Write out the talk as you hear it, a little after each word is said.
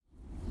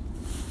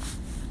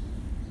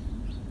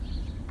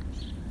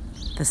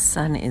The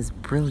sun is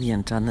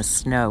brilliant on the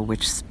snow,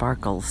 which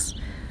sparkles.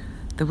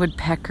 The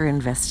woodpecker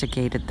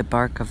investigated the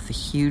bark of the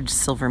huge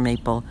silver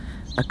maple,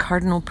 a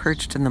cardinal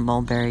perched in the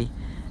mulberry,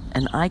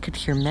 and I could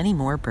hear many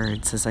more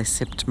birds as I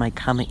sipped my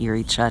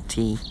kama-iri cha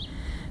tea.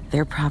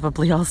 They're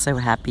probably also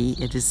happy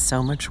it is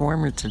so much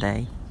warmer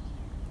today.